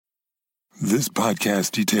This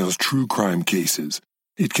podcast details true crime cases.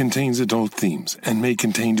 It contains adult themes and may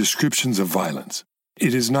contain descriptions of violence.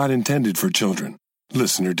 It is not intended for children.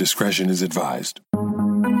 Listener discretion is advised.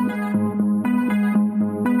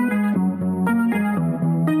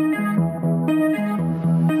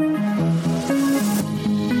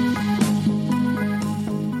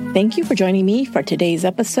 Thank you for joining me for today's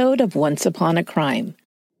episode of Once Upon a Crime.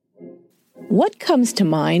 What comes to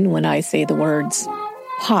mind when I say the words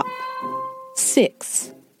pop,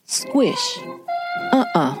 six, squish,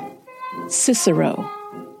 Cicero,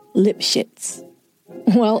 Lipschitz?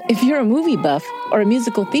 Well, if you're a movie buff or a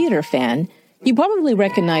musical theater fan, you probably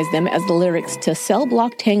recognize them as the lyrics to Cell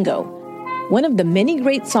Block Tango, one of the many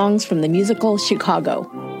great songs from the musical Chicago.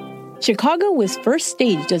 Chicago was first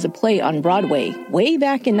staged as a play on Broadway way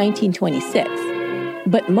back in 1926,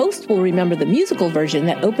 but most will remember the musical version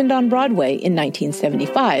that opened on Broadway in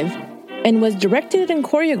 1975 and was directed and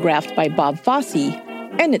choreographed by Bob Fosse,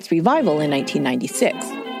 and its revival in 1996.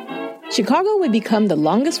 Chicago would become the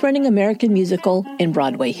longest-running American musical in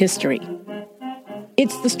Broadway history.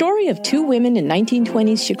 It's the story of two women in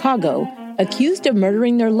 1920s Chicago accused of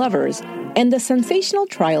murdering their lovers and the sensational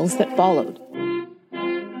trials that followed.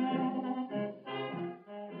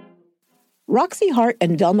 Roxie Hart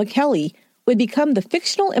and Velma Kelly would become the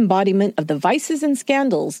fictional embodiment of the vices and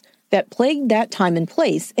scandals that plagued that time and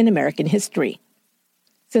place in American history.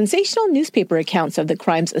 Sensational newspaper accounts of the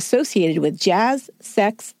crimes associated with jazz,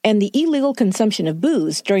 sex, and the illegal consumption of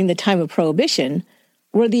booze during the time of Prohibition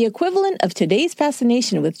were the equivalent of today's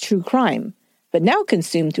fascination with true crime, but now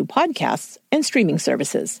consumed through podcasts and streaming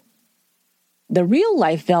services. The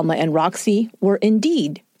real-life Velma and Roxie were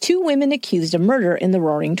indeed two women accused of murder in the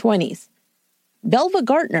Roaring '20s. Belva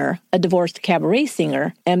Gartner, a divorced cabaret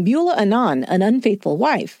singer, and Beulah Anand, an unfaithful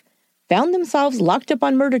wife, found themselves locked up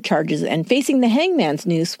on murder charges and facing the hangman's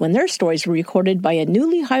noose when their stories were recorded by a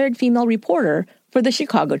newly hired female reporter for the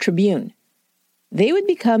Chicago Tribune. They would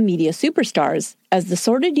become media superstars as the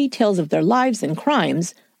sordid details of their lives and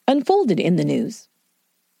crimes unfolded in the news.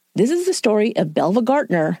 This is the story of Belva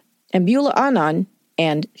Gartner and Beulah Anand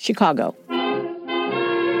and Chicago.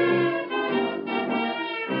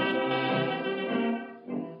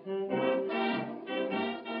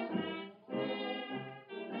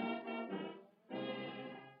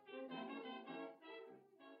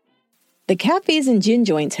 The cafes and gin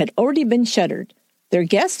joints had already been shuttered. Their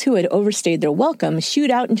guests who had overstayed their welcome shooed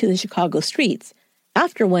out into the Chicago streets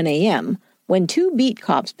after 1 a.m. when two beat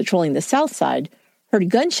cops patrolling the south side heard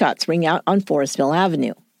gunshots ring out on Forestville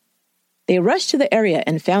Avenue. They rushed to the area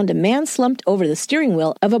and found a man slumped over the steering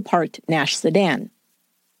wheel of a parked Nash sedan.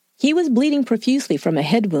 He was bleeding profusely from a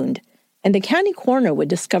head wound, and the county coroner would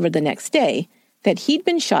discover the next day that he'd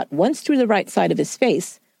been shot once through the right side of his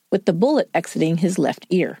face, with the bullet exiting his left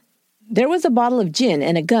ear. There was a bottle of gin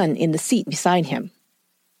and a gun in the seat beside him.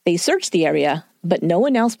 They searched the area, but no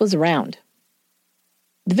one else was around.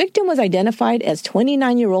 The victim was identified as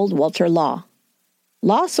 29-year-old Walter Law.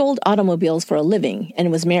 Law sold automobiles for a living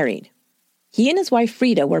and was married. He and his wife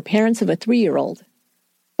Frida were parents of a 3-year-old.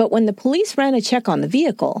 But when the police ran a check on the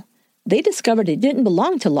vehicle, they discovered it didn't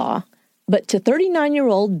belong to Law, but to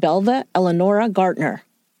 39-year-old Belva Eleonora Gartner.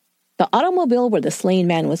 The automobile where the slain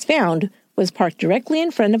man was found was parked directly in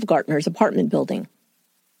front of Gartner's apartment building.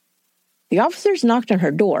 The officers knocked on her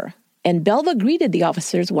door, and Belva greeted the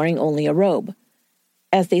officers wearing only a robe.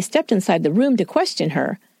 As they stepped inside the room to question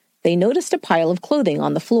her, they noticed a pile of clothing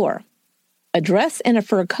on the floor. A dress and a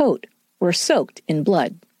fur coat were soaked in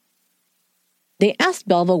blood. They asked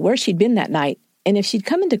Belva where she'd been that night and if she'd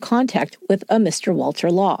come into contact with a Mr. Walter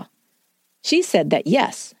Law. She said that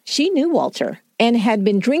yes, she knew Walter and had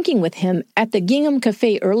been drinking with him at the Gingham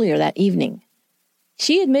Cafe earlier that evening.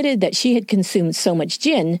 She admitted that she had consumed so much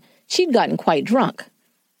gin, she'd gotten quite drunk.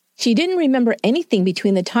 She didn't remember anything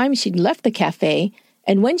between the time she'd left the cafe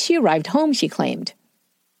and when she arrived home, she claimed.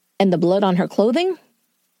 And the blood on her clothing?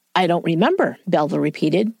 I don't remember, Belva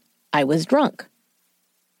repeated. I was drunk.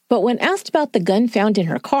 But when asked about the gun found in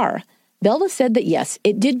her car, Belva said that yes,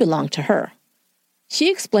 it did belong to her. She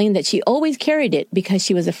explained that she always carried it because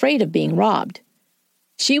she was afraid of being robbed.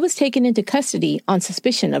 She was taken into custody on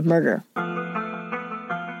suspicion of murder.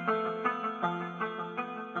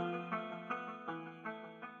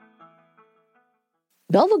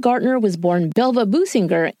 Belva Gartner was born Belva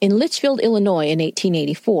Businger in Litchfield, Illinois in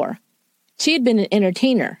 1884. She had been an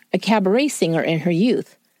entertainer, a cabaret singer in her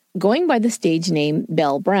youth, going by the stage name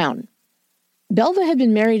Belle Brown. Belva had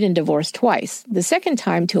been married and divorced twice, the second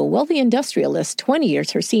time to a wealthy industrialist 20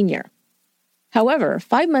 years her senior. However,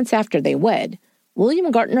 5 months after they wed,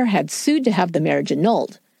 William Gartner had sued to have the marriage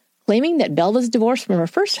annulled, claiming that Belva's divorce from her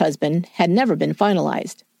first husband had never been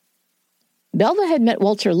finalized. Belva had met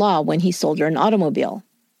Walter Law when he sold her an automobile.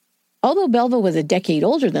 Although Belva was a decade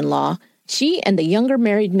older than Law, she and the younger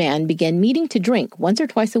married man began meeting to drink once or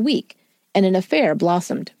twice a week, and an affair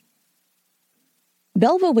blossomed.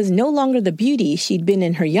 Belva was no longer the beauty she'd been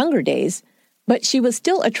in her younger days, but she was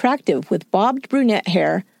still attractive with bobbed brunette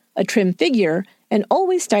hair, a trim figure, and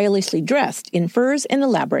always stylishly dressed in furs and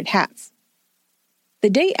elaborate hats. The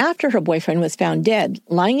day after her boyfriend was found dead,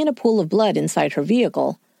 lying in a pool of blood inside her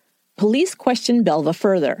vehicle, police questioned Belva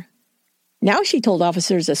further. Now she told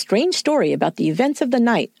officers a strange story about the events of the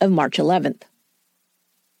night of March 11th.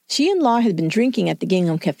 She and Law had been drinking at the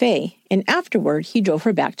Gingham Cafe, and afterward he drove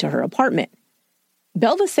her back to her apartment.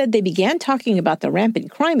 Belva said they began talking about the rampant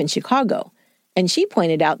crime in Chicago, and she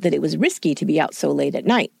pointed out that it was risky to be out so late at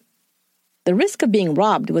night. The risk of being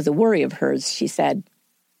robbed was a worry of hers, she said.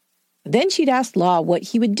 Then she'd asked Law what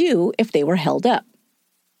he would do if they were held up.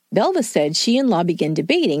 Belva said she and Law began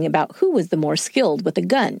debating about who was the more skilled with a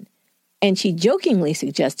gun, and she jokingly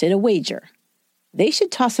suggested a wager. They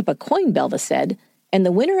should toss up a coin, Belva said, and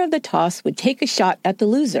the winner of the toss would take a shot at the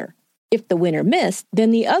loser. If the winner missed,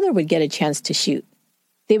 then the other would get a chance to shoot.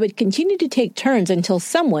 They would continue to take turns until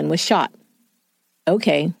someone was shot.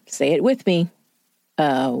 Okay, say it with me.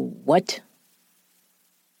 What?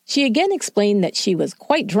 She again explained that she was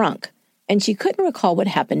quite drunk, and she couldn't recall what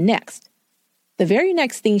happened next. The very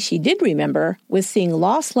next thing she did remember was seeing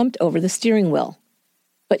Law slumped over the steering wheel.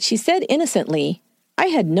 But she said innocently, "I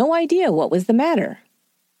had no idea what was the matter."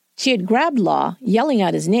 She had grabbed Law, yelling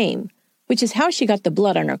out his name, which is how she got the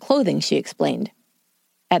blood on her clothing, she explained.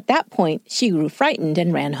 At that point, she grew frightened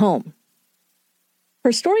and ran home.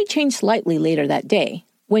 Her story changed slightly later that day,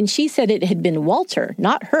 when she said it had been Walter,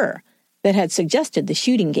 not her, that had suggested the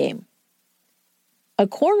shooting game. A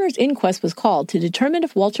coroner's inquest was called to determine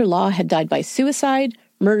if Walter Law had died by suicide,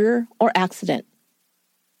 murder, or accident.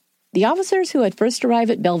 The officers who had first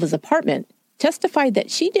arrived at Belva's apartment testified that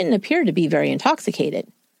she didn't appear to be very intoxicated.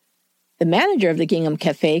 The manager of the Gingham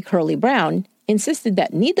Cafe, Curly Brown, insisted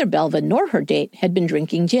that neither Belva nor her date had been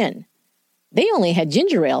drinking gin. They only had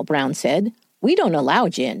ginger ale, Brown said. We don't allow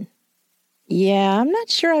gin. Yeah, I'm not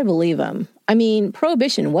sure I believe him. I mean,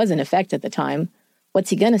 prohibition was in effect at the time.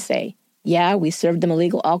 What's he gonna say? Yeah, we served them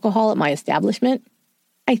illegal alcohol at my establishment?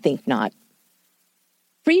 I think not.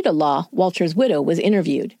 Frida Law, Walter's widow, was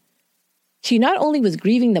interviewed. She not only was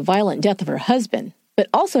grieving the violent death of her husband, but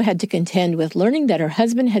also had to contend with learning that her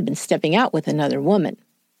husband had been stepping out with another woman.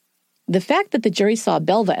 The fact that the jury saw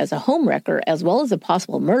Belva as a homewrecker as well as a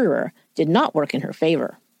possible murderer did not work in her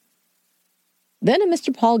favor. Then a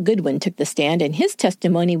Mr. Paul Goodwin took the stand, and his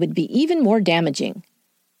testimony would be even more damaging.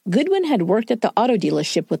 Goodwin had worked at the auto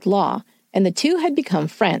dealership with Law, and the two had become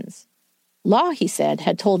friends. Law, he said,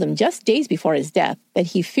 had told him just days before his death that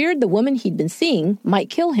he feared the woman he'd been seeing might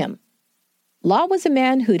kill him. Law was a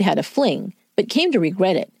man who'd had a fling, but came to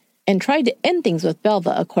regret it, and tried to end things with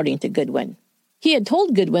Belva, according to Goodwin. He had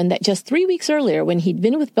told Goodwin that just 3 weeks earlier, when he'd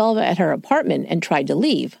been with Belva at her apartment and tried to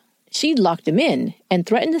leave, she'd locked him in and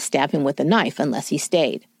threatened to stab him with a knife unless he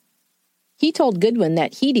stayed. He told Goodwin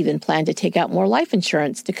that he'd even planned to take out more life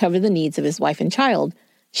insurance to cover the needs of his wife and child,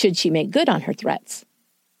 should she make good on her threats.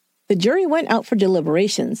 The jury went out for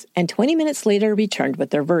deliberations, and 20 minutes later returned with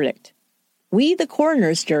their verdict. We, the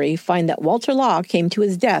coroner's jury, find that Walter Law came to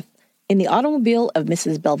his death in the automobile of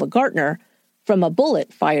Mrs. Belva Gartner from a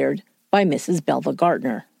bullet fired by Mrs. Belva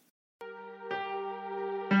Gartner.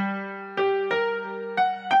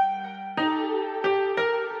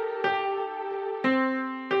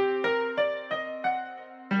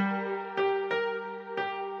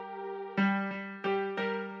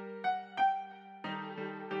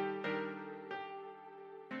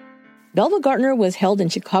 Belva Gartner was held in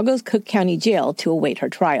Chicago's Cook County Jail to await her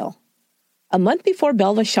trial. A month before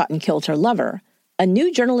Belva shot and killed her lover, a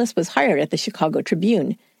new journalist was hired at the Chicago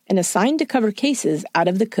Tribune and assigned to cover cases out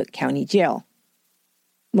of the Cook County Jail.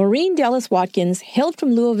 Maureen Dallas Watkins hailed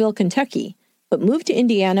from Louisville, Kentucky, but moved to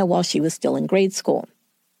Indiana while she was still in grade school.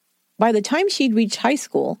 By the time she'd reached high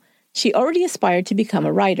school, she already aspired to become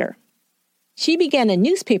a writer. She began a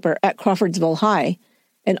newspaper at Crawfordsville High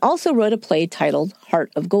and also wrote a play titled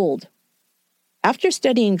Heart of Gold. After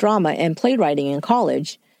studying drama and playwriting in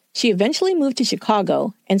college, she eventually moved to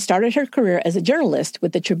Chicago and started her career as a journalist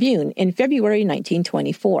with the Tribune in February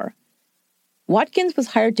 1924. Watkins was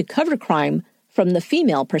hired to cover crime from the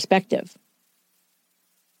female perspective.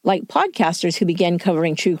 Like podcasters who began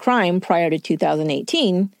covering true crime prior to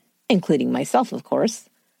 2018, including myself, of course,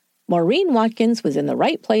 Maureen Watkins was in the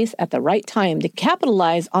right place at the right time to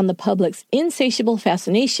capitalize on the public's insatiable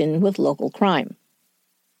fascination with local crime.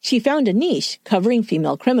 She found a niche covering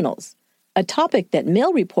female criminals, a topic that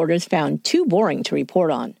male reporters found too boring to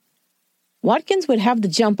report on. Watkins would have the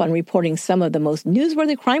jump on reporting some of the most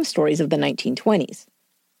newsworthy crime stories of the 1920s.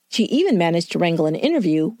 She even managed to wrangle an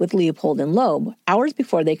interview with Leopold and Loeb hours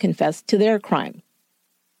before they confessed to their crime.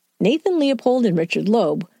 Nathan Leopold and Richard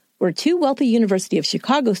Loeb were two wealthy University of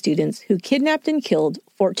Chicago students who kidnapped and killed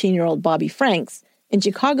 14-year-old Bobby Franks in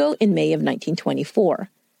Chicago in May of 1924.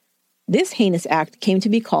 This heinous act came to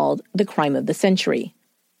be called the crime of the century.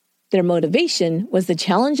 Their motivation was the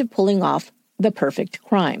challenge of pulling off the perfect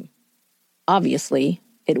crime. Obviously,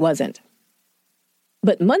 it wasn't.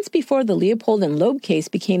 But months before the Leopold and Loeb case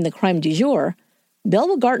became the crime du jour,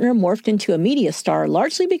 Belva Gartner morphed into a media star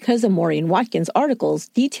largely because of Maureen Watkins' articles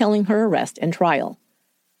detailing her arrest and trial.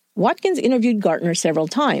 Watkins interviewed Gartner several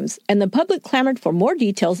times, and the public clamored for more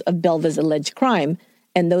details of Belva's alleged crime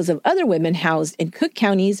and those of other women housed in Cook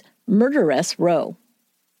County's Murderess Row.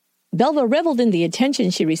 Belva reveled in the attention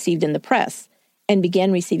she received in the press and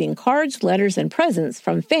began receiving cards, letters, and presents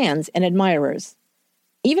from fans and admirers.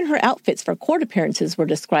 Even her outfits for court appearances were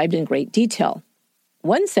described in great detail.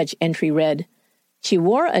 One such entry read, "She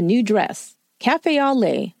wore a new dress, café au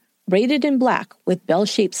lait, braided in black with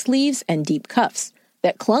bell-shaped sleeves and deep cuffs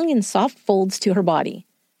that clung in soft folds to her body.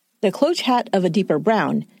 The cloche hat of a deeper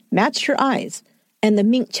brown matched her eyes, and the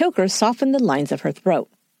mink choker softened the lines of her throat."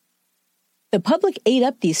 The public ate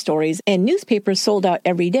up these stories, and newspapers sold out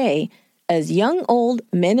every day as young, old,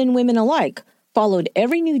 men and women alike followed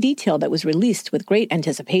every new detail that was released with great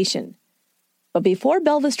anticipation. But before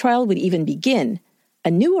Belva's trial would even begin,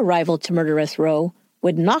 a new arrival to Murderess Row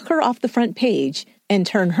would knock her off the front page and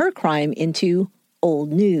turn her crime into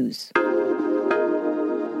old news.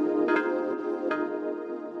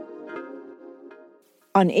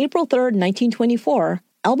 On April 3, 1924,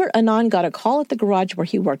 Albert Anand got a call at the garage where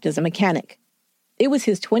he worked as a mechanic. It was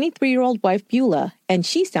his 23-year-old wife, Beulah, and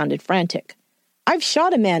she sounded frantic. "I've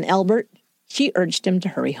shot a man, Albert." She urged him to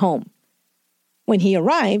hurry home. When he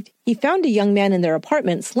arrived, he found a young man in their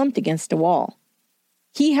apartment slumped against a wall.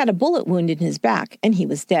 He had a bullet wound in his back, and he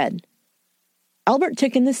was dead. Albert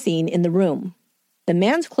took in the scene in the room. The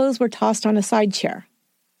man's clothes were tossed on a side chair.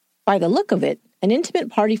 By the look of it, an intimate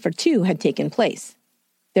party for two had taken place.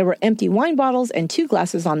 There were empty wine bottles and 2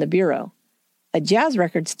 glasses on the bureau. A jazz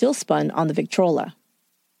record still spun on the Victrola.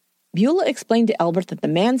 Beulah explained to Albert that the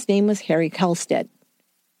man's name was Harry Kalstead.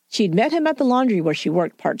 She'd met him at the laundry where she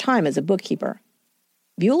worked part-time as a bookkeeper.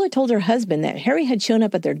 Beulah told her husband that Harry had shown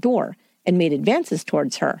up at their door and made advances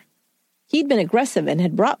towards her. He'd been aggressive and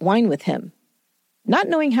had brought wine with him. Not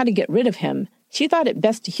knowing how to get rid of him, she thought it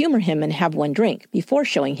best to humor him and have one drink before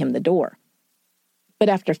showing him the door. But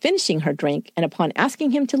after finishing her drink and upon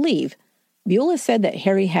asking him to leave, Beulah said that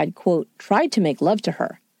Harry had, quote, tried to make love to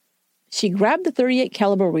her. She grabbed the .38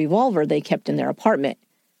 caliber revolver they kept in their apartment.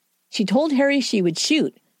 She told Harry she would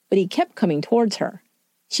shoot, but he kept coming towards her.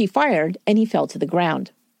 She fired, and he fell to the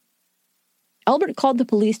ground. Albert called the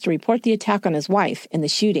police to report the attack on his wife and the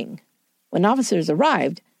shooting. When officers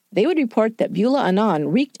arrived, they would report that Beulah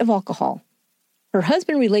Anand reeked of alcohol. Her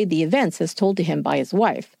husband relayed the events as told to him by his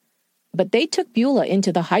wife, but they took Beulah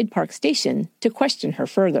into the Hyde Park station to question her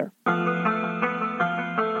further.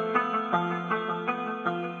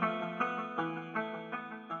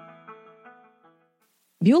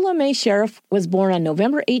 Beulah May Sheriff was born on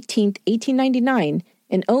November 18, 1899,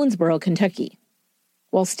 in Owensboro, Kentucky.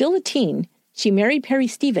 While still a teen, she married Perry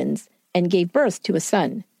Stevens and gave birth to a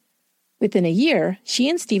son. Within a year, she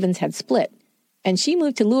and Stevens had split, and she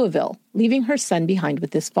moved to Louisville, leaving her son behind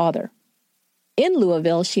with his father. In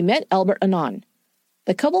Louisville, she met Albert Anand.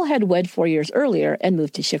 The couple had wed 4 years earlier and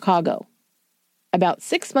moved to Chicago. About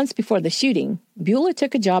 6 months before the shooting, Beulah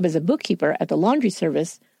took a job as a bookkeeper at the laundry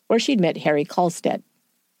service where she'd met Harry Kalstead.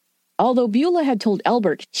 Although Beulah had told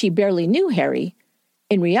Albert she barely knew Harry,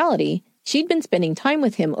 in reality, she'd been spending time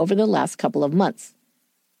with him over the last couple of months.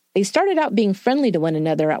 They started out being friendly to one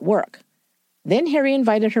another at work. Then Harry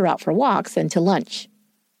invited her out for walks and to lunch.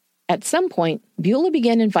 At some point, Beulah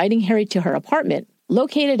began inviting Harry to her apartment,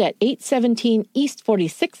 located at 817 East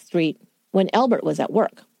 46th Street, when Albert was at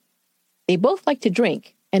work. They both liked to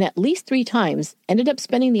drink, and at least 3 times ended up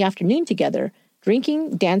spending the afternoon together,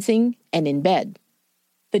 drinking, dancing, and in bed.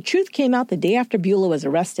 The truth came out the day after Beulah was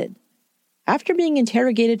arrested. After being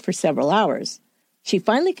interrogated for several hours, she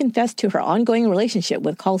finally confessed to her ongoing relationship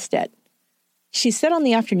with Kalstead. She said on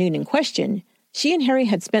the afternoon in question, she and Harry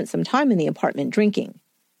had spent some time in the apartment drinking.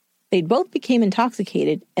 They both became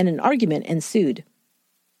intoxicated, and an argument ensued.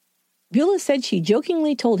 Beulah said she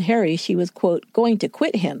jokingly told Harry she was, quote, going to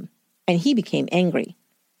quit him, and he became angry.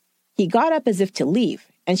 He got up as if to leave,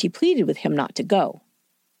 and she pleaded with him not to go.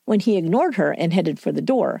 When he ignored her and headed for the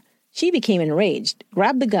door, she became enraged,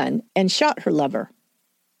 grabbed the gun, and shot her lover.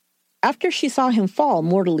 After she saw him fall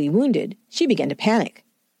mortally wounded, she began to panic.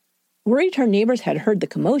 Worried her neighbors had heard the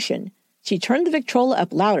commotion, she turned the Victrola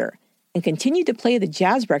up louder and continued to play the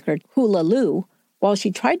jazz record Hula Loo while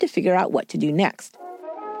she tried to figure out what to do next.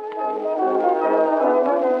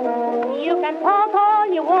 You can talk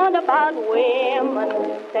all you want about women,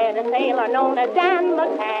 said a sailor known as Dan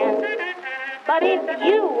McCann. But if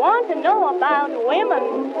you want to know about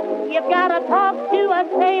women, you've got to talk to a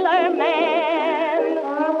sailor man.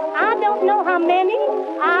 I don't know how many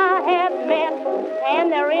I have met,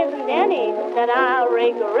 and there isn't any that I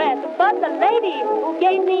regret. But the lady who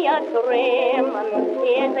gave me a trim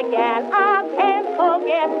is a gal I can't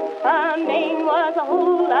forget. Her name was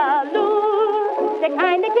Hula Loo, the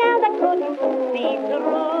kind of gal that couldn't see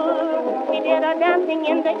through. She did her dancing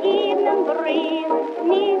in the evening breeze,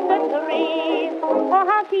 neath the trees. Oh,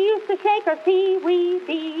 how she used to shake her seaweed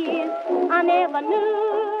beads. I never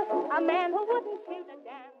knew a man who wouldn't shoot a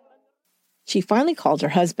damn. She finally called her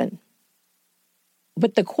husband.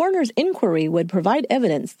 But the coroner's inquiry would provide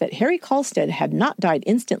evidence that Harry Kalstead had not died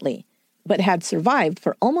instantly, but had survived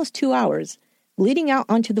for almost 2 hours, bleeding out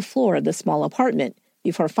onto the floor of the small apartment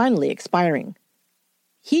before finally expiring.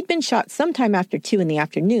 He'd been shot sometime after 2 in the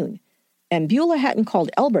afternoon, and Beulah hadn't called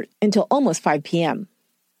Albert until almost 5 p.m.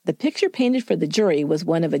 The picture painted for the jury was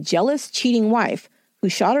one of a jealous, cheating wife who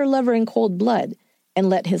shot her lover in cold blood and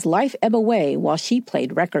let his life ebb away while she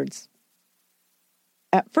played records.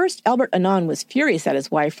 At first, Albert Anon was furious at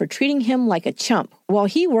his wife for treating him like a chump while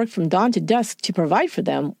he worked from dawn to dusk to provide for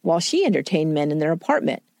them while she entertained men in their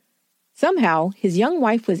apartment. Somehow, his young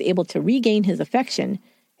wife was able to regain his affection,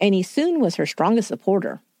 and he soon was her strongest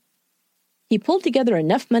supporter. He pulled together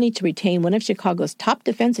enough money to retain one of Chicago's top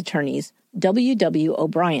defense attorneys, W.W.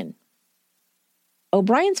 O'Brien.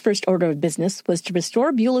 O'Brien's first order of business was to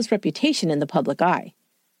restore Beulah's reputation in the public eye.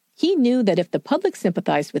 He knew that if the public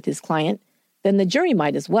sympathized with his client, then the jury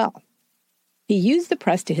might as well. He used the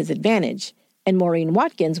press to his advantage, and Maureen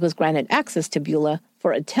Watkins was granted access to Beulah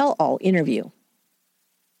for a tell-all interview.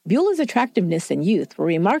 Beulah's attractiveness and youth were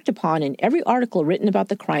remarked upon in every article written about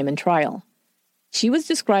the crime and trial. She was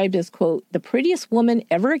described as, quote, the prettiest woman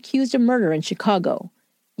ever accused of murder in Chicago,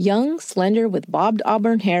 young, slender, with bobbed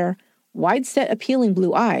auburn hair, wide-set appealing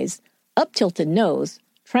blue eyes, up-tilted nose,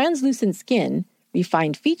 translucent skin,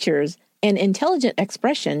 refined features, and intelligent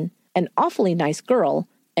expression, an awfully nice girl,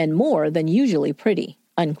 and more than usually pretty,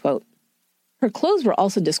 unquote. Her clothes were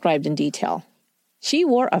also described in detail. She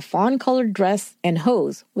wore a fawn-colored dress and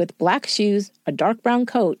hose with black shoes, a dark brown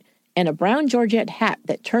coat, and a brown georgette hat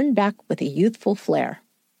that turned back with a youthful flair.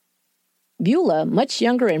 Beulah, much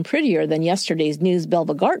younger and prettier than yesterday's news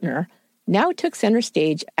Belva Gartner, now took center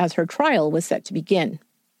stage as her trial was set to begin.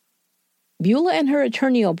 Beulah and her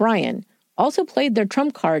attorney O'Brien also played their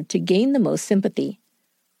trump card to gain the most sympathy.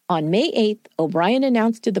 On May 8th, O'Brien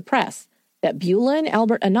announced to the press that Beulah and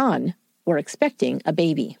Albert Anon were expecting a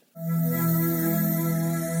baby.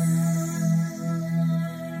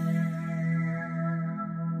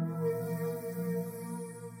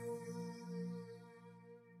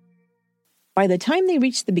 By the time they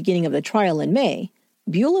reached the beginning of the trial in May,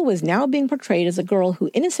 Beulah was now being portrayed as a girl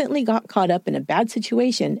who innocently got caught up in a bad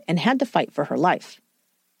situation and had to fight for her life.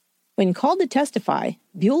 When called to testify,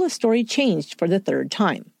 Beulah's story changed for the 3rd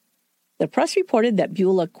time. The press reported that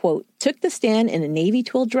Beulah, quote, took the stand in a navy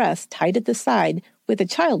twill dress tied at the side with a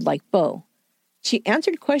childlike bow. She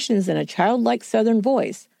answered questions in a childlike Southern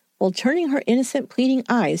voice while turning her innocent pleading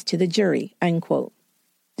eyes to the jury, unquote.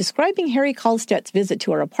 Describing Harry Kalstedt's visit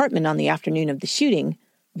to her apartment on the afternoon of the shooting,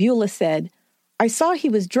 Beulah said, I saw he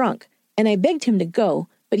was drunk, and I begged him to go,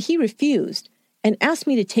 but he refused, and asked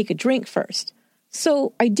me to take a drink first.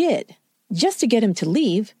 So I did, just to get him to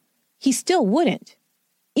leave. He still wouldn't,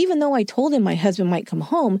 even though I told him my husband might come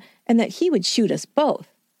home and that he would shoot us both.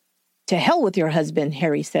 To hell with your husband,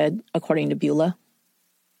 Harry said, according to Beulah.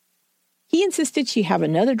 He insisted she have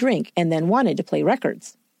another drink and then wanted to play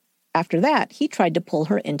records. After that, he tried to pull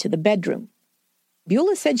her into the bedroom.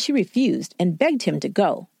 Beulah said she refused and begged him to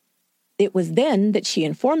go. It was then that she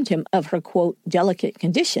informed him of her, quote, delicate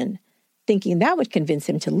condition, thinking that would convince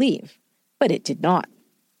him to leave, but it did not.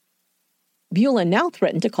 Beulah now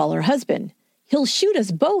threatened to call her husband. He'll shoot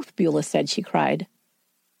us both, Beulah said, she cried.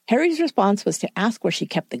 Harry's response was to ask where she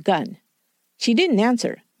kept the gun. She didn't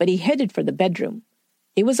answer, but he headed for the bedroom.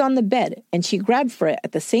 It was on the bed, and she grabbed for it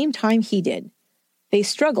at the same time he did. They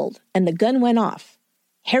struggled, and the gun went off.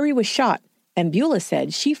 Harry was shot, and Beulah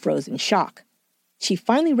said she froze in shock. She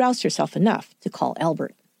finally roused herself enough to call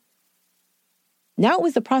Albert. Now it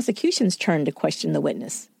was the prosecution's turn to question the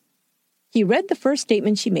witness. He read the first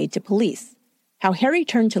statement she made to police, how Harry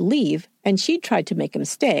turned to leave and she'd tried to make him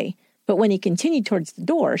stay, but when he continued towards the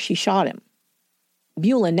door, she shot him.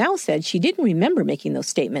 Beulah now said she didn't remember making those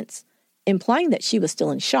statements, implying that she was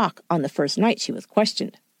still in shock on the first night she was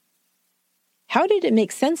questioned. How did it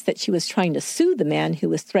make sense that she was trying to sue the man who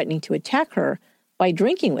was threatening to attack her by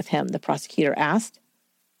drinking with him, the prosecutor asked.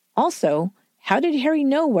 Also, how did Harry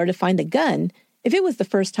know where to find the gun if it was the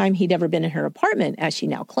first time he'd ever been in her apartment, as she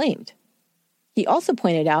now claimed? He also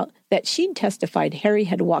pointed out that she'd testified Harry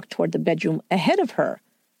had walked toward the bedroom ahead of her,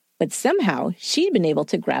 but somehow she'd been able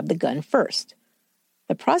to grab the gun first.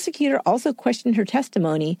 The prosecutor also questioned her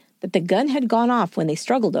testimony that the gun had gone off when they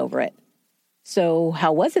struggled over it. So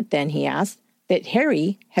how was it then, he asked, that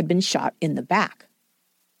Harry had been shot in the back?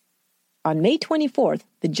 On May 24th,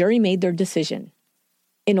 the jury made their decision.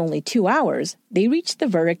 In only 2 hours, they reached the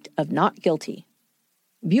verdict of not guilty.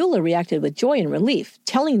 Beulah reacted with joy and relief,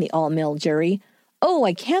 telling the all-male jury, "Oh,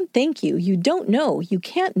 I can't thank you. You don't know. You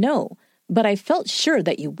can't know. But I felt sure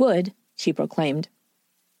that you would," she proclaimed.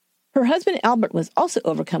 Her husband Albert was also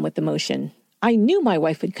overcome with emotion. "I knew my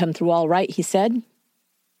wife would come through all right," he said.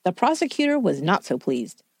 The prosecutor was not so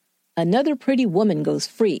pleased. "Another pretty woman goes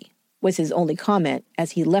free," was his only comment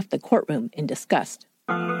as he left the courtroom in disgust.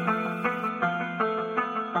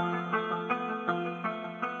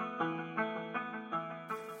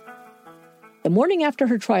 The morning after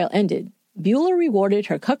her trial ended, Beulah rewarded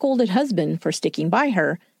her cuckolded husband for sticking by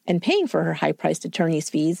her and paying for her high-priced attorney's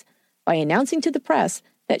fees by announcing to the press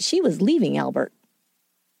that she was leaving Albert.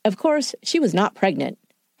 Of course, she was not pregnant,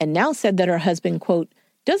 and now said that her husband, quote,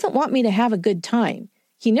 "doesn't want me to have a good time.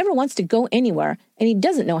 He never wants to go anywhere, and he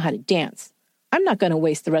doesn't know how to dance. I'm not going to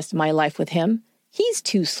waste the rest of my life with him. He's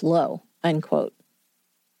too slow," unquote.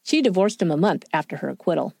 She divorced him a month after her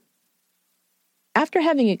acquittal. After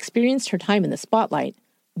having experienced her time in the spotlight,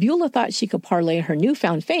 Beulah thought she could parlay her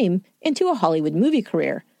newfound fame into a Hollywood movie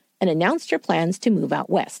career and announced her plans to move out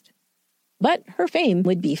west. But her fame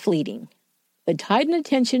would be fleeting. The tide and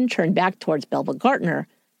attention turned back towards Belva Gaertner,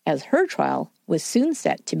 as her trial was soon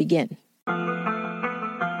set to begin.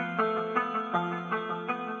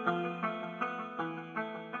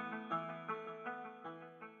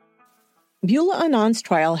 Beulah Anand's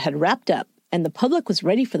trial had wrapped up, and the public was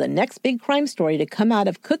ready for the next big crime story to come out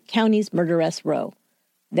of Cook County's murderess row,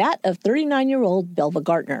 that of 39-year-old Belva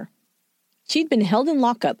Gaertner. She'd been held in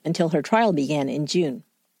lockup until her trial began in June.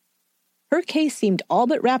 Her case seemed all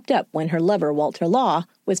but wrapped up when her lover, Walter Law,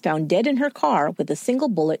 was found dead in her car with a single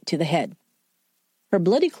bullet to the head. Her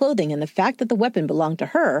bloody clothing and the fact that the weapon belonged to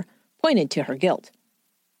her pointed to her guilt.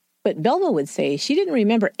 But Belva would say she didn't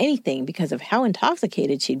remember anything because of how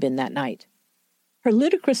intoxicated she'd been that night. Her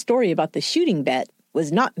ludicrous story about the shooting bet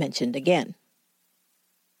was not mentioned again.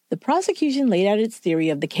 The prosecution laid out its theory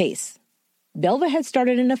of the case. Belva had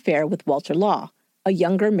started an affair with Walter Law, a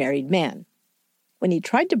younger married man. When he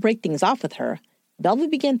tried to break things off with her, Belva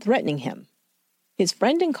began threatening him. His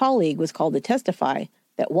friend and colleague was called to testify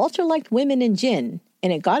that Walter liked women and gin,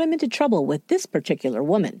 and it got him into trouble with this particular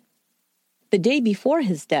woman. The day before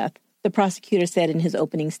his death, the prosecutor said in his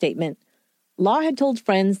opening statement, Law had told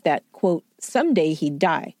friends that, quote, someday he'd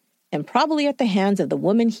die, and probably at the hands of the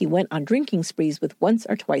woman he went on drinking sprees with once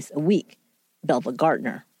or twice a week, Belva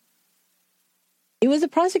Gaertner. It was the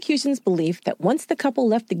prosecution's belief that once the couple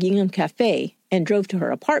left the Gingham Cafe and drove to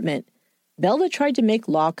her apartment, Belva tried to make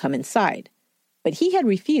Law come inside, but he had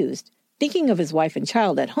refused, thinking of his wife and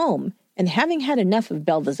child at home and having had enough of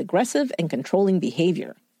Belva's aggressive and controlling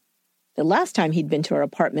behavior. The last time he'd been to her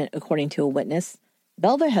apartment, according to a witness,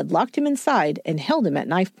 Belva had locked him inside and held him at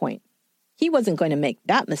knife point. He wasn't going to make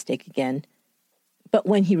that mistake again. But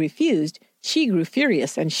when he refused, she grew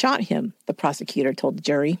furious and shot him, the prosecutor told the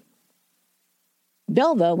jury.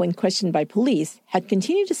 Belva, when questioned by police, had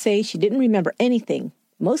continued to say she didn't remember anything,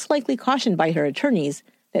 most likely cautioned by her attorneys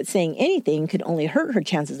that saying anything could only hurt her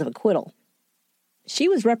chances of acquittal. She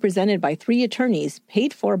was represented by 3 attorneys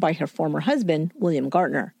paid for by her former husband, William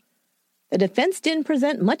Gaertner. The defense didn't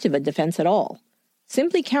present much of a defense at all,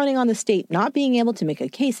 simply counting on the state not being able to make a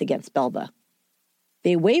case against Belva.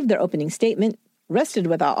 They waived their opening statement, rested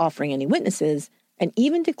without offering any witnesses, and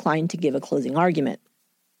even declined to give a closing argument.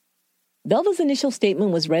 Belva's initial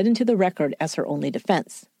statement was read into the record as her only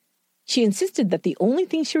defense. She insisted that the only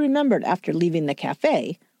thing she remembered after leaving the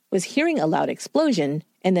cafe was hearing a loud explosion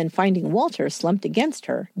and then finding Walter slumped against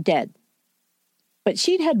her, dead. But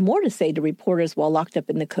she'd had more to say to reporters while locked up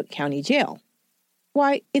in the Cook County jail.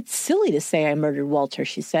 "Why, it's silly to say I murdered Walter,"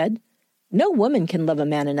 she said. "No woman can love a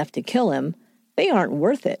man enough to kill him. They aren't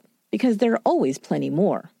worth it, because there are always plenty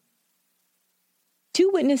more." Two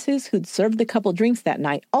witnesses who'd served the couple drinks that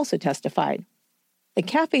night also testified. The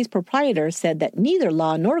cafe's proprietor said that neither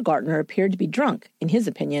Law nor Gartner appeared to be drunk, in his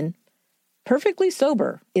opinion. Perfectly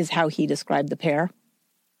sober is how he described the pair.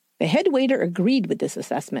 The head waiter agreed with this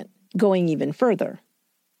assessment, going even further.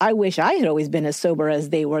 "I wish I had always been as sober as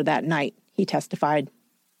they were that night," he testified.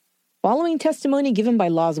 Following testimony given by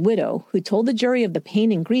Law's widow, who told the jury of the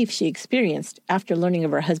pain and grief she experienced after learning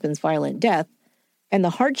of her husband's violent death, and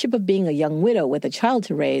the hardship of being a young widow with a child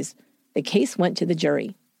to raise, the case went to the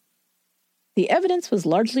jury. The evidence was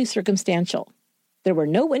largely circumstantial. There were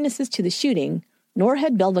no witnesses to the shooting, nor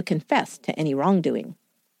had Belva confessed to any wrongdoing.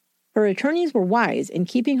 Her attorneys were wise in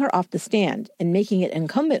keeping her off the stand and making it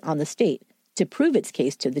incumbent on the state to prove its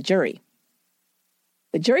case to the jury.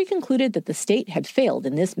 The jury concluded that the state had failed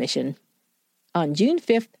in this mission. On June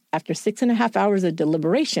 5th, after 6.5 hours of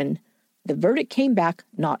deliberation, the verdict came back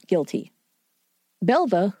not guilty.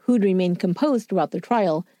 Belva, who'd remained composed throughout the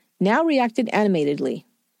trial, now reacted animatedly.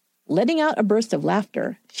 Letting out a burst of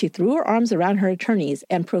laughter, she threw her arms around her attorneys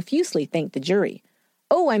and profusely thanked the jury.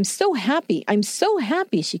 "Oh, I'm so happy,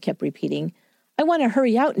 she kept repeating. "I want to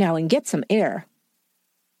hurry out now and get some air."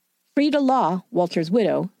 Frida Law, Walter's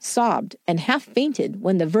widow, sobbed and half fainted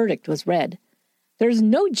when the verdict was read. "There's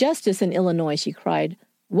no justice in Illinois," she cried.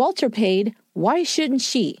 "Walter paid. Why shouldn't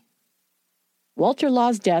she?" Walter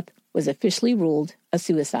Law's death was officially ruled a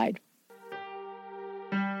suicide.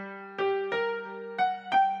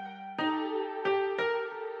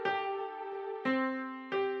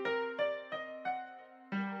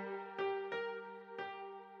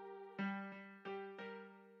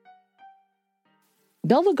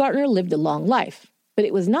 Belva Gartner lived a long life, but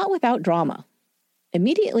it was not without drama.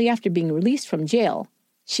 Immediately after being released from jail,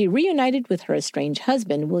 she reunited with her estranged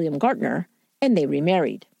husband, William Gartner, and they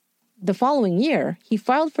remarried. The following year, he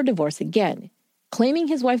filed for divorce again, claiming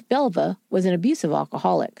his wife Belva was an abusive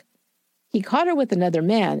alcoholic. He caught her with another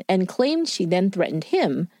man and claimed she then threatened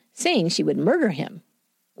him, saying she would murder him.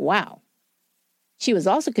 Wow. She was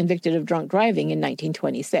also convicted of drunk driving in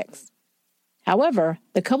 1926. However,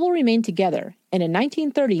 the couple remained together and in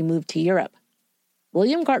 1930 moved to Europe.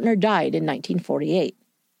 William Gartner died in 1948.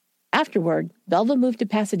 Afterward, Belva moved to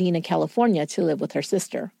Pasadena, California to live with her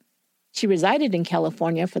sister. She resided in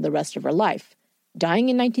California for the rest of her life, dying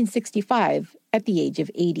in 1965 at the age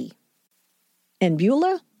of 80. And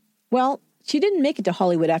Beulah? Well, she didn't make it to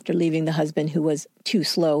Hollywood after leaving the husband who was too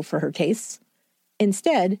slow for her tastes.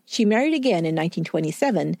 Instead, she married again in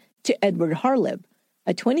 1927 to Edward Harlib,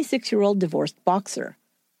 a 26-year-old divorced boxer,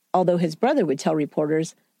 although his brother would tell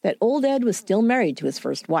reporters that old Ed was still married to his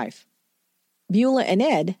first wife. Beulah and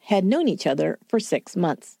Ed had known each other for 6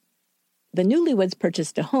 months. The newlyweds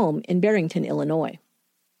purchased a home in Barrington, Illinois.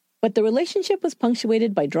 But the relationship was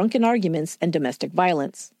punctuated by drunken arguments and domestic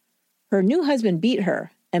violence. Her new husband beat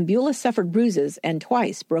her, and Beulah suffered bruises and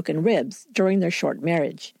twice broken ribs during their short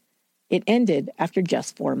marriage. It ended after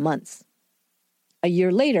just 4 months. A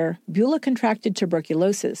year later, Beulah contracted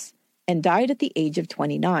tuberculosis and died at the age of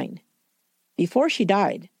 29. Before she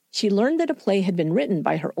died, she learned that a play had been written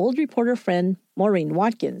by her old reporter friend Maureen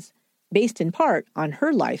Watkins, based in part on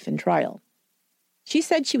her life and trial. She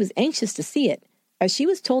said she was anxious to see it, as she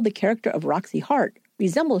was told the character of Roxy Hart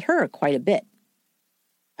resembled her quite a bit.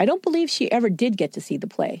 I don't believe she ever did get to see the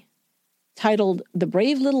play. Titled The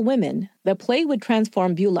Brave Little Women, the play would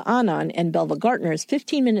transform Beulah Anand and Belva Gartner's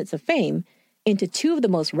 15 minutes of fame into two of the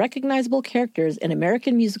most recognizable characters in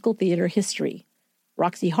American musical theater history,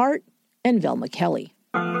 Roxy Hart and Velma Kelly.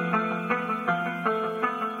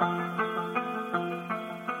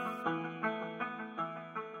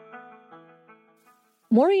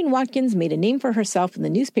 Maureen Watkins made a name for herself in the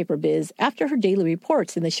newspaper biz after her daily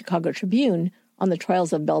reports in the Chicago Tribune on the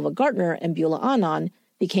trials of Belva Gartner and Beulah Anand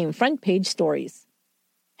became front-page stories.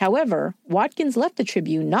 However, Watkins left the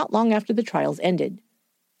Tribune not long after the trials ended.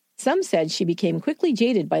 Some said she became quickly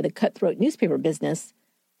jaded by the cutthroat newspaper business,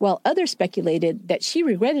 while others speculated that she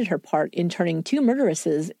regretted her part in turning two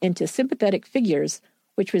murderesses into sympathetic figures,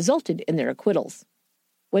 which resulted in their acquittals.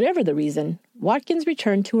 Whatever the reason, Watkins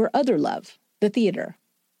returned to her other love, the theater.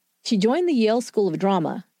 She joined the Yale School of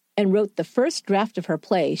Drama and wrote the first draft of her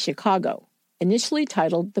play, Chicago, initially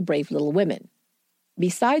titled The Brave Little Women.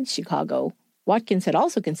 Besides Chicago, Watkins had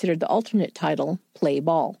also considered the alternate title, Play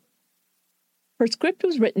Ball. Her script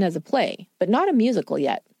was written as a play, but not a musical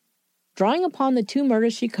yet. Drawing upon the two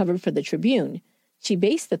murders she covered for the Tribune, she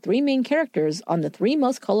based the three main characters on the three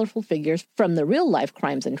most colorful figures from the real-life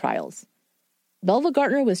crimes and trials. Belva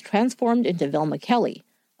Gartner was transformed into Velma Kelly,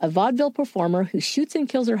 a vaudeville performer who shoots and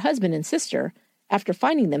kills her husband and sister after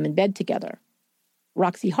finding them in bed together.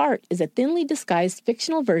 Roxy Hart is a thinly disguised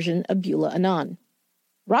fictional version of Beulah Anand.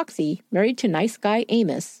 Roxy, married to nice guy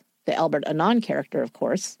Amos, the Albert Anon character, of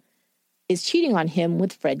course, is cheating on him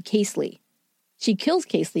with Fred Casely. She kills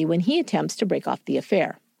Casely when he attempts to break off the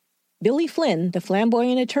affair. Billy Flynn, the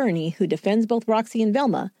flamboyant attorney who defends both Roxy and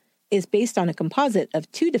Velma, is based on a composite of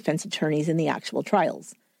two defense attorneys in the actual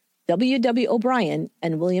trials, W. W. O'Brien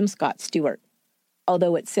and William Scott Stewart,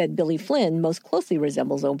 although it's said Billy Flynn most closely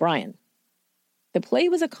resembles O'Brien. The play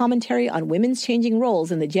was a commentary on women's changing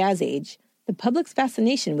roles in the jazz age, the public's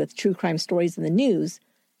fascination with true crime stories in the news,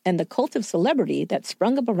 and the cult of celebrity that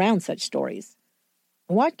sprung up around such stories.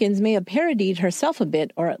 Watkins may have parodied herself a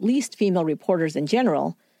bit, or at least female reporters in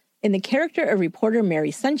general, in the character of reporter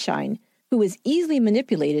Mary Sunshine, who was easily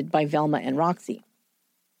manipulated by Velma and Roxy.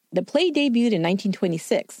 The play debuted in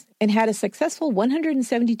 1926 and had a successful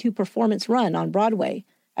 172-performance run on Broadway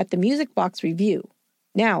at the Music Box Revue,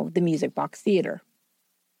 now the Music Box Theater.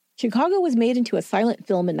 Chicago was made into a silent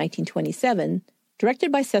film in 1927,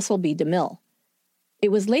 directed by Cecil B. DeMille.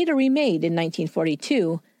 It was later remade in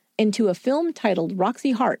 1942 into a film titled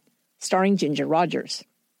Roxy Hart, starring Ginger Rogers.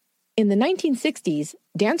 In the 1960s,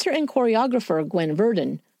 dancer and choreographer Gwen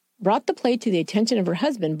Verdon brought the play to the attention of her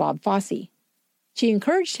husband, Bob Fosse. She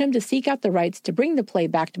encouraged him to seek out the rights to bring the play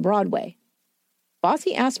back to Broadway.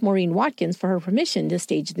 Fosse asked Maureen Watkins for her permission to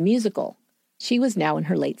stage the musical. She was now in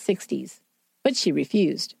her late 60s, but she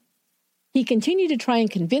refused. He continued to try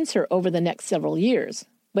and convince her over the next several years,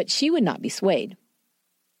 but she would not be swayed.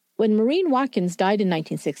 When Maureen Watkins died in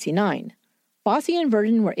 1969, Fosse and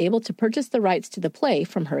Verdon were able to purchase the rights to the play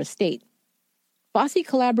from her estate. Fosse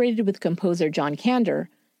collaborated with composer John Kander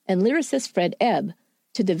and lyricist Fred Ebb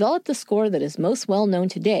to develop the score that is most well known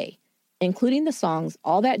today, including the songs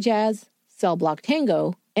All That Jazz, Cell Block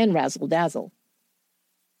Tango, and Razzle Dazzle.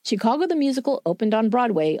 Chicago the Musical opened on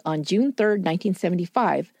Broadway on June 3,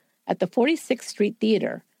 1975, at the 46th Street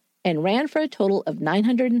Theater, and ran for a total of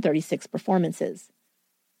 936 performances.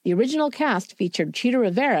 The original cast featured Chita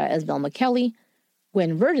Rivera as Velma Kelly,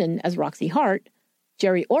 Gwen Verdon as Roxy Hart,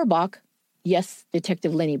 Jerry Orbach, yes,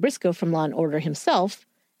 Detective Lenny Briscoe from Law & Order himself,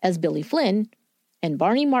 as Billy Flynn, and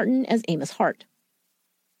Barney Martin as Amos Hart.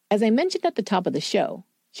 As I mentioned at the top of the show,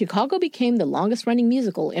 Chicago became the longest-running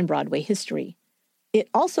musical in Broadway history. It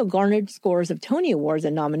also garnered scores of Tony Awards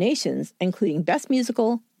and nominations, including Best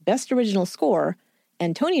Musical, Best Original Score,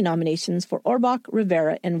 and Tony nominations for Orbach,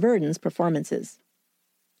 Rivera, and Verdon's performances.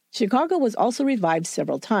 Chicago was also revived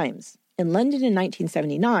several times, in London in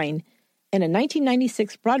 1979, and a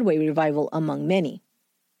 1996 Broadway revival among many.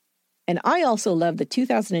 And I also love the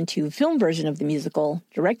 2002 film version of the musical,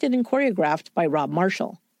 directed and choreographed by Rob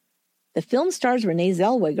Marshall. The film stars Renee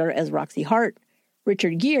Zellweger as Roxy Hart,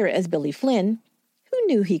 Richard Gere as Billy Flynn, who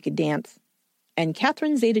knew he could dance, and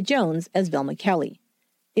Catherine Zeta-Jones as Velma Kelly.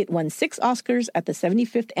 It won 6 Oscars at the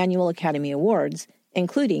 75th Annual Academy Awards,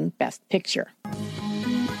 including Best Picture.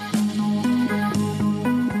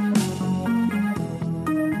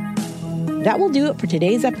 That will do it for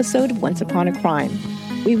today's episode of Once Upon a Crime.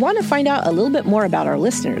 We want to find out a little bit more about our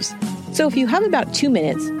listeners. So if you have about 2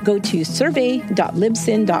 minutes, go to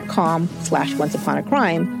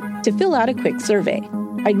survey.libsyn.com/onceuponacrime to fill out a quick survey.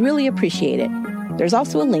 I'd really appreciate it. There's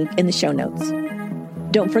also a link in the show notes.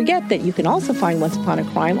 Don't forget that you can also find Once Upon a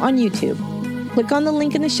Crime on YouTube. Click on the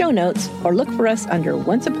link in the show notes or look for us under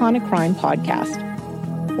Once Upon a Crime Podcast.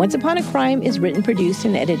 Once Upon a Crime is written, produced,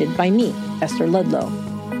 and edited by me, Esther Ludlow.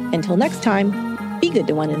 Until next time, be good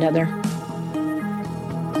to one another.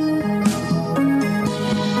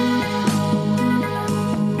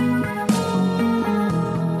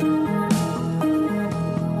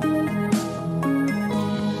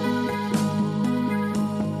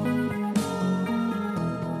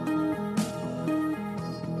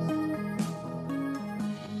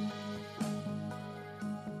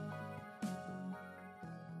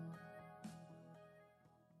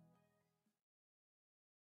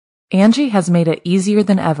 Angie has made it easier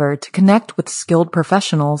than ever to connect with skilled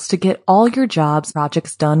professionals to get all your jobs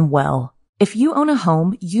projects done well. If you own a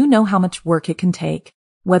home, you know how much work it can take,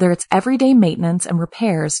 whether it's everyday maintenance and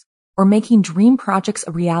repairs or making dream projects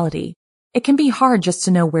a reality. It can be hard just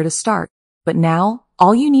to know where to start, but now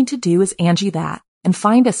all you need to do is Angie that and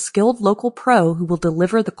find a skilled local pro who will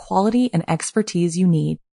deliver the quality and expertise you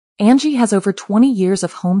need. Angie has over 20 years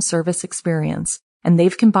of home service experience, and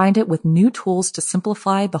they've combined it with new tools to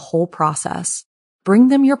simplify the whole process. Bring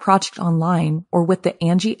them your project online or with the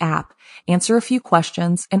Angie app, answer a few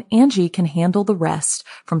questions, and Angie can handle the rest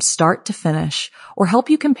from start to finish, or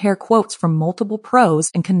help you compare quotes from multiple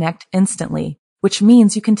pros and connect instantly, which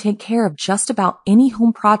means you can take care of just about any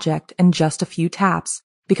home project in just a few taps.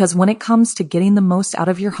 Because when it comes to getting the most out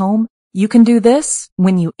of your home, you can do this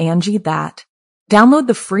when you Angie that. Download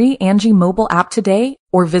the free Angie mobile app today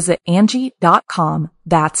or visit Angie.com.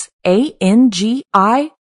 That's ANGI.com.